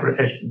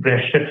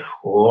aggression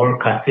or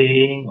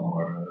cutting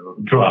or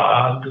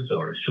drugs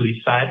or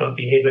suicidal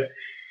behavior,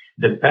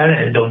 the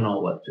parents don't know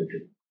what to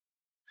do.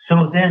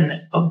 So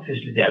then,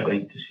 obviously, they are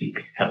going to seek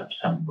help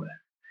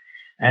somewhere.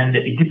 And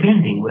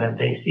depending where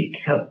they seek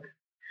help.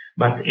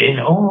 But in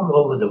all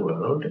over the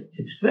world,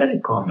 it's very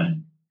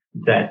common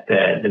that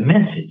the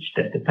message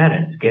that the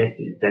parents get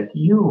is that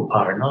you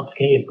are not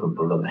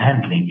capable of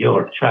handling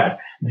your child.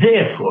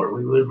 Therefore,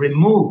 we will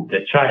remove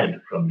the child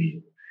from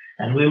you.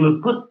 And we will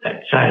put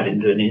that child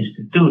into an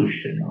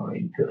institution or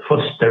into a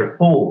foster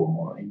home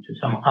or into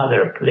some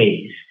other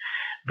place,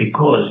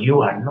 because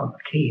you are not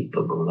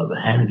capable of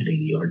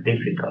handling your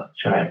difficult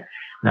child.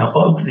 Now,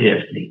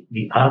 obviously,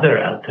 the other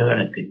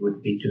alternative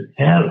would be to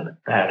help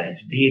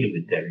parents deal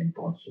with their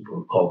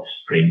impossible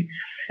offspring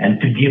and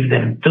to give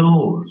them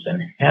tools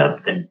and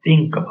help them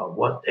think about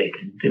what they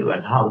can do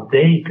and how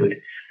they could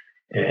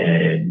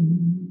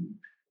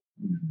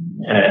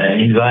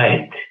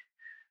invite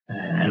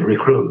and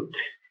recruit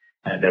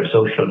their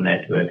social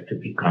network to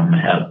become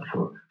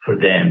helpful for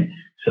them,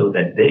 so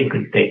that they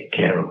could take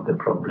care of the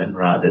problem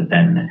rather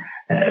than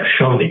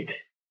shove it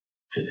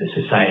to the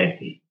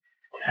society.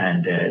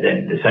 And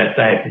then the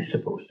society is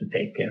supposed to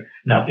take care.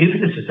 Now, if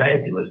the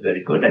society was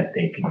very good at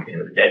taking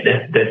care of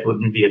that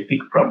wouldn't be a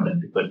big problem,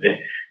 because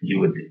you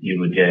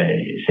would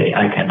say,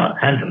 I cannot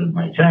handle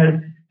my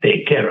child,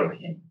 take care of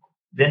him.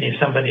 Then if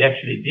somebody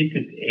actually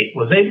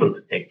was able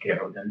to take care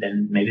of them,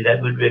 then maybe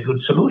that would be a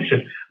good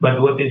solution.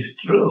 But what is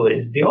true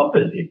is the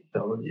opposite.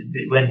 So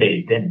when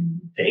they then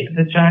take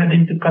the child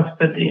into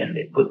custody and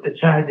they put the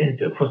child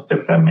into a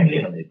foster family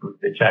or they put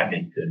the child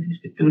into an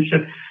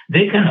institution,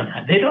 they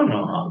don't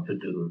know how to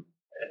do,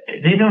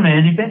 they don't know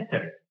any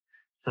better.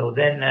 So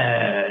then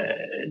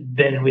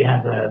we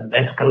have an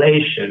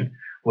escalation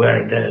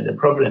where the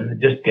problem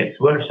just gets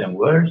worse and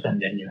worse,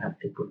 and then you have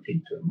to put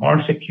into a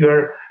more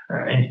secure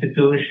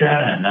institution,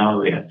 and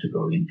now we have to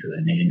go into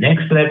the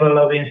next level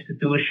of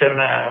institution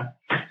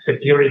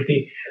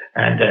security.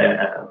 And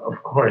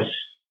of course,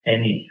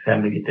 any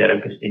family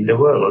therapist in the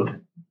world,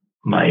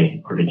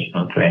 my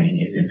original training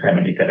is in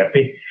family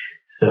therapy,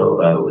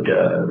 so I would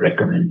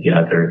recommend the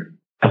other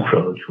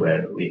approach,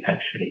 where we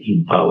actually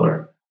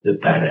empower the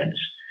parents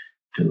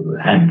to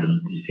handle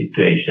the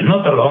situation,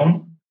 not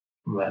alone,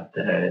 but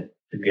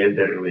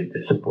together with the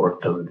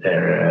support of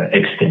their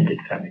extended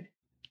family.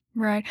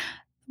 Right.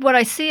 What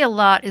I see a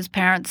lot is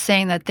parents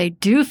saying that they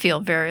do feel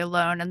very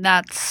alone, and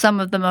that's some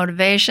of the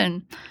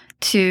motivation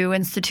to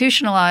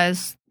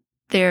institutionalize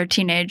their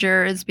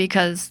teenager, is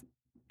because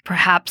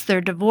perhaps they're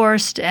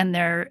divorced and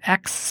their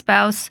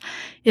ex-spouse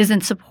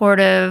isn't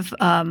supportive.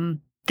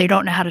 They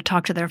don't know how to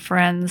talk to their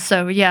friends.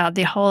 So, yeah,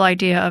 the whole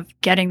idea of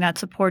getting that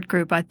support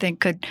group, I think,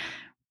 could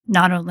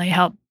not only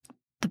help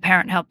the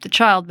parent help the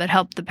child, but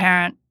help the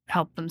parent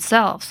help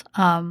themselves.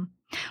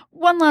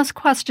 One last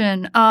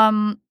question.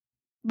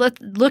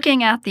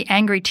 Looking at the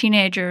angry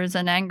teenagers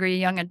and angry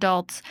young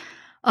adults,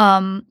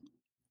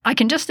 I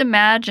can just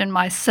imagine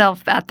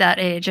myself at that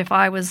age. If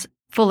I was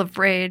full of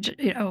rage,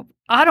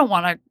 I don't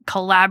want to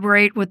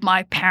collaborate with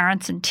my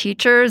parents and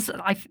teachers.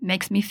 It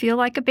makes me feel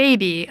like a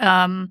baby.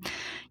 I'm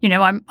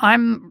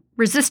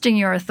resisting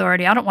your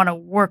authority. I don't want to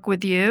work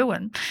with you.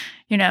 And,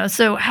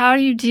 so how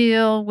do you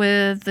deal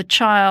with the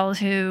child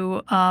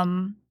who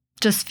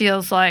just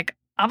feels like,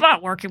 I'm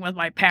not working with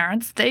my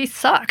parents, they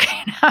suck,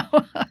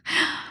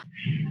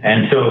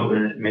 And so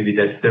maybe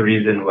that's the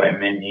reason why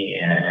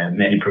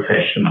many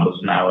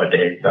professionals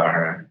nowadays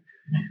are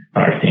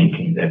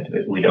thinking that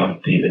we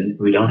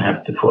don't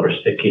have to force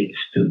the kids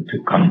to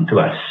come to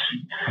us.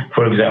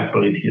 For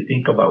example, if you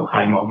think about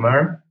Chaim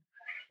Omer,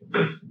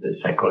 the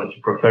psychology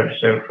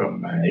professor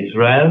from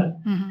Israel,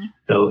 mm-hmm.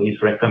 So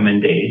his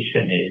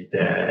recommendation is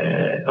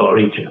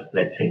original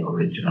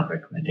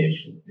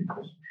recommendation,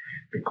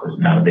 because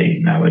course,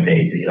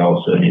 nowadays,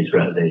 also in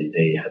Israel,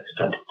 they have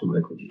started to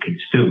work with the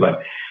kids too.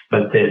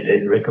 But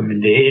the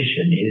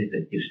recommendation is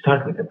that you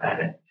start with the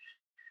parents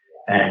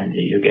and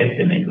you get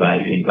them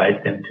invited, you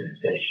invite them to a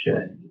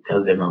session, you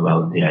tell them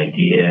about the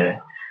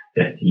idea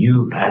that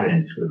you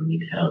parents will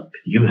need help.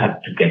 You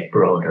have to get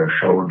broader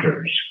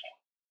shoulders.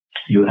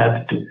 You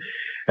have to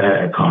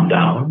calm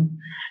down.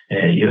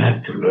 You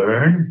have to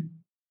learn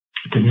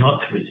to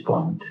not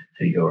respond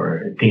to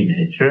your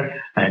teenager,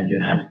 and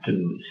you have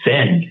to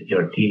send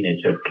your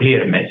teenager a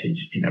clear message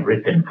in a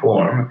written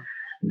form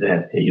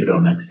that you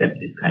don't accept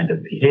this kind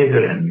of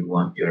behavior and you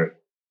want your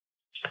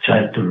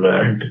child to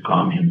learn to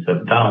calm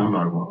himself down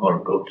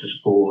or go to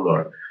school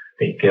or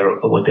take care of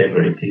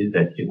whatever it is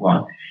that you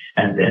want.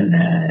 And then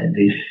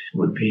this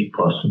would be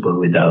possible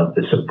without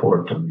the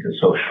support of the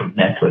social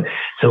network.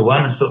 So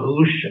one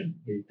solution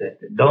is that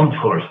don't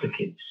force the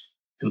kids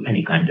to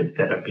any kind of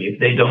therapy. If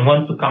they don't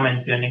want to come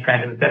into any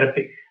kind of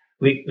therapy,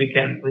 we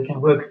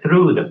can work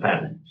through the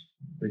parents.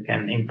 We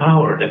can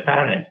empower the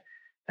parents.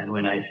 And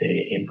when I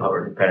say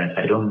empower the parents,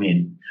 I don't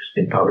mean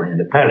just empowering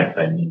the parents.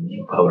 I mean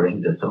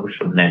empowering the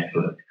social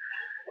network,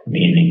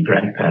 meaning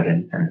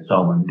grandparents and so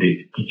on.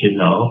 Did you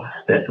know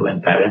that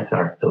when parents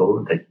are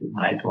told that you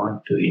might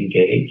want to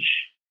engage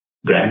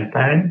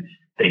grandparents,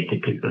 they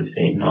typically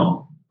say,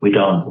 no, we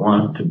don't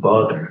want to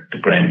bother the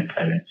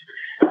grandparents.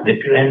 The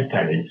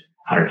grandparents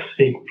are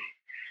sick.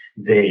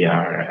 They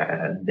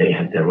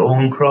have their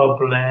own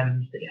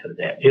problems. They have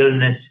their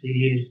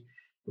illnesses.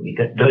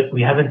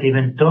 We haven't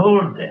even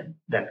told them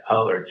that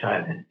our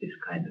child has this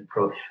kind of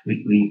problem.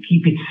 We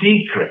keep it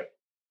secret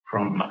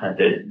from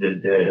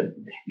the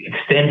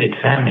extended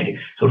family.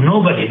 So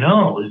nobody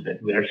knows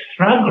that we are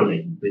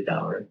struggling with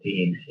our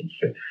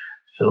teenager.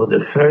 So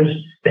the first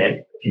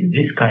step in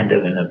this kind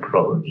of an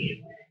approach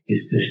is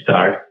to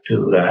start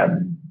to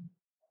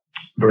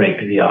break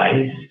the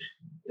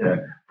ice,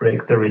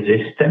 break the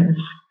resistance,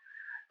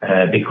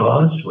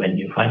 because when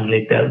you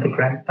finally tell the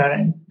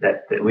grandparents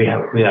that we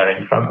are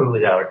in trouble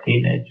with our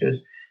teenagers,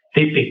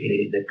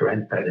 typically the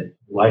grandparents,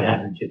 why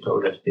haven't you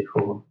told us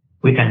before?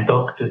 We can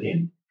talk to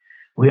him.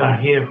 We are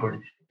here for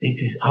this. This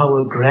is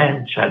our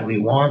grandchild. We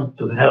want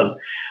to help.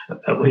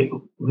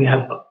 We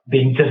have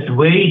been just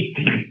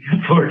waiting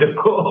for the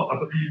call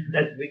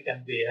that we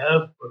can be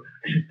helpful.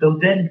 So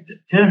then it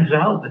turns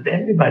out that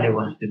everybody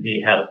wants to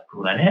be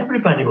helpful and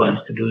everybody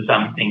wants to do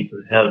something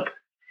to help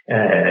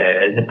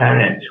the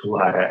parents who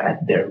are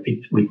at their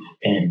wits'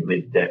 end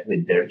with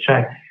their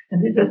child.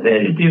 And it's a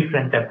very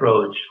different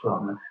approach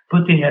from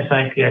putting a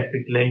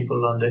psychiatric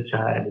label on the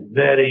child. It's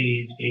very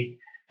easy.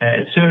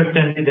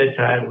 Certainly the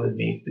child will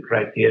meet the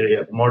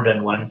criteria of more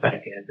than one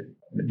psychiatric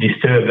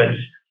disturbance.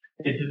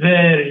 It's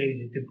very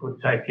easy to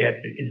put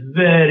psychiatric. It's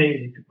very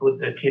easy to put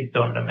the kids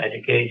on the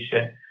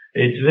medication.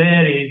 It's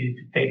very easy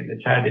to take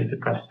the child into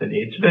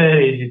custody. It's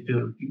very easy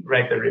to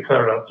write a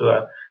referral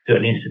to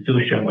an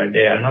institution where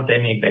they are not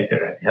any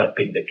better at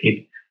helping the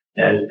kid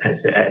as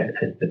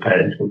the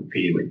parents would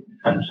be, with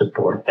some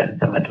support and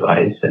some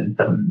advice and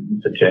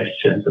some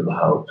suggestions of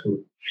how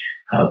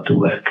to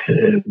work,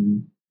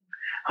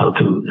 how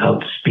to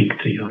speak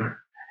to your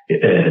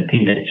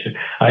teenager.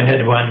 I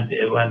had one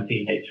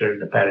teenager,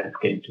 the parents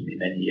came to me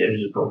many years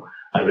ago.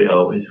 I will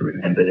always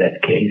remember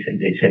that case, and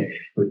they said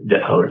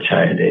that our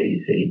child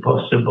is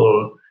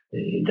impossible.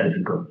 He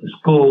doesn't go to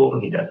school.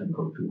 He doesn't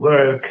go to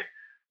work.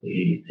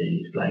 He's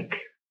like,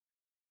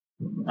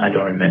 I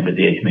don't remember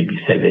the age, maybe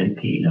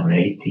 17 or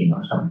 18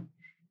 or something.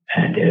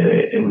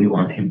 And we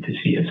want him to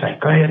see a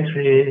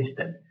psychiatrist,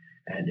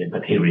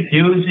 but he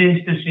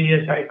refuses to see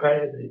a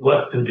psychiatrist.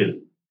 What to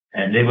do?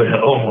 And they were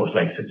almost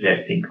like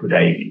suggesting, could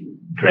I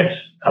dress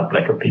up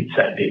like a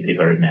pizza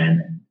delivery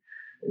man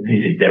and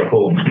visit their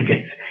home and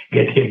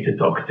get him to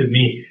talk to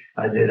me?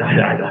 I said,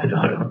 I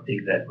don't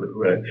think that would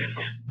work.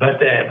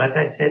 But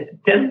I said,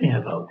 tell me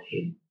about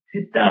him.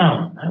 Sit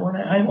down. I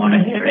want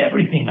to hear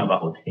everything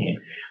about him.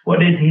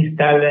 What is his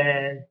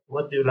talent?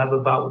 What do you love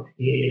about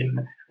him?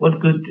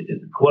 What good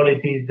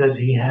qualities does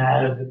he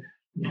have?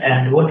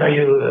 And what are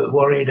you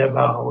worried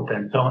about?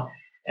 And so on.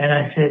 And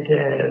I said,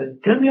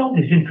 tell me all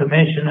this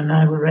information and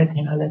I will write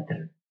him a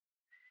letter.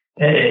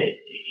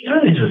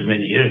 This was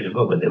many years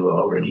ago, but there were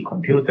already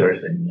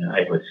computers, and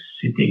I was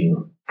sitting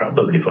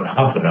probably for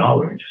half an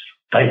hour just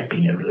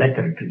typing a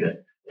letter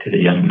to the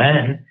young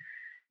man,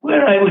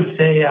 where I would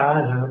say,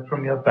 I heard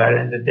from your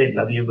parents that they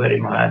love you very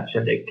much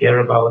and they care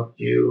about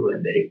you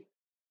and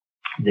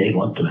they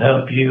want to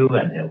help you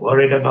and they're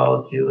worried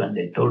about you, and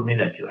they told me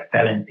that you are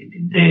talented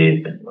in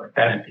this and you are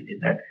talented in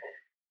that.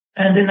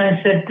 And then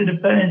I said to the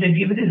parents,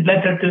 give this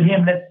letter to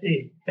him, let's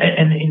see.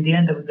 And in the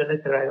end of the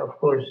letter, I, of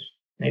course,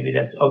 maybe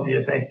that's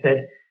obvious, I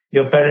said,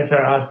 your parents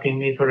are asking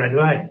me for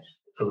advice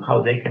of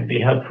how they can be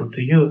helpful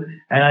to you.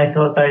 And I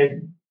thought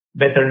I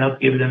better not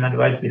give them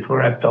advice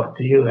before I've talked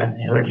to you and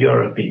heard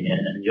your opinion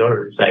and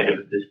your side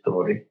of the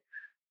story.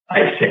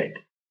 I said,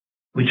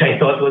 which I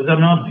thought was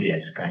an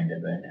obvious kind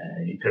of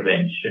an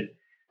intervention.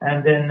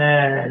 And then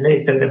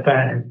later the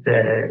parents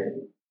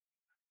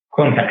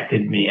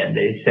contacted me and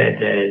they said,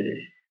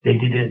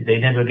 they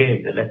never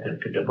gave the letter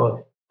to the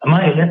boy.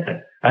 My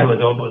letter. I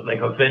was almost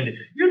like offended.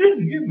 You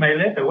didn't give my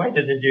letter. Why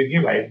didn't you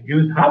give? I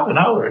used half an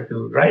hour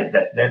to write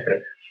that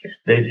letter.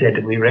 They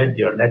said, we read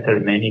your letter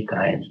many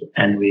times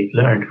and we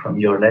learned from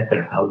your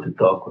letter how to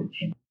talk with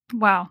him.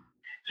 Wow.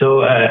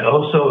 So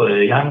also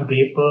young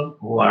people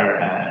who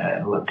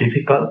have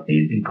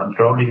difficulties in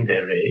controlling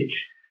their rage,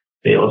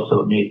 they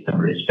also need some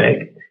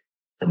respect,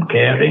 some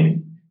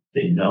caring.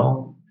 They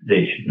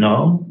should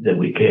know that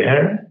we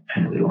care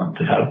and we want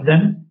to help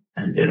them.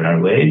 And there are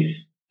ways,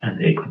 and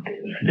they could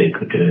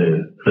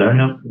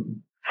learn,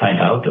 find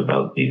out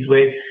about these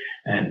ways,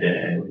 and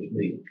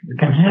we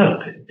can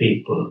help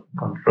people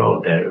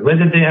control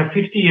whether they are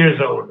 50 years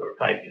old or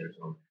 5 years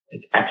old.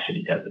 It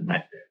actually doesn't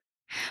matter.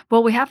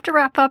 Well, we have to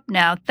wrap up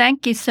now.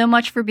 Thank you so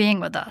much for being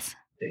with us.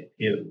 Thank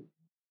you.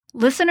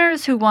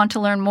 Listeners who want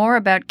to learn more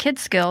about kid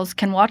skills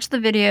can watch the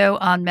video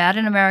on Mad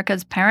in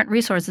America's Parent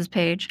Resources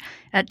page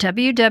at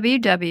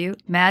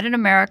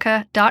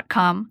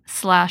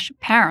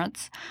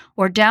www.madinamerica.com/parents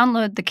or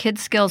download the Kid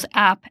Skills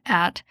app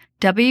at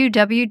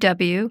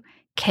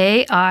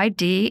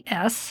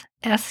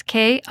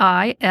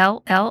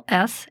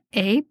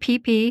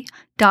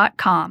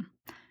www.kidskillsapp.com.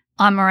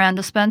 I'm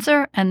Miranda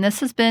Spencer, and this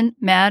has been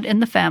Mad in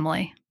the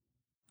Family.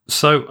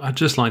 So I'd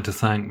just like to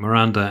thank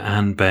Miranda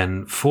and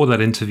Ben for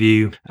that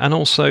interview, and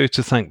also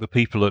to thank the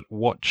people at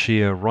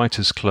Watchia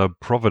Writers Club,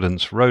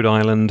 Providence, Rhode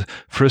Island,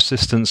 for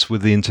assistance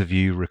with the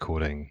interview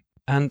recording.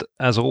 And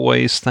as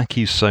always, thank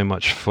you so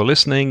much for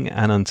listening,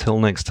 and until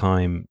next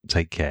time,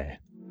 take care.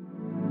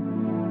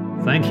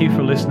 Thank you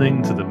for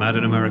listening to the Mad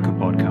in America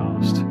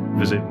podcast.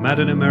 Visit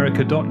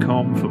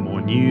madinamerica.com for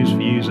more news,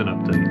 views, and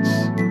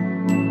updates.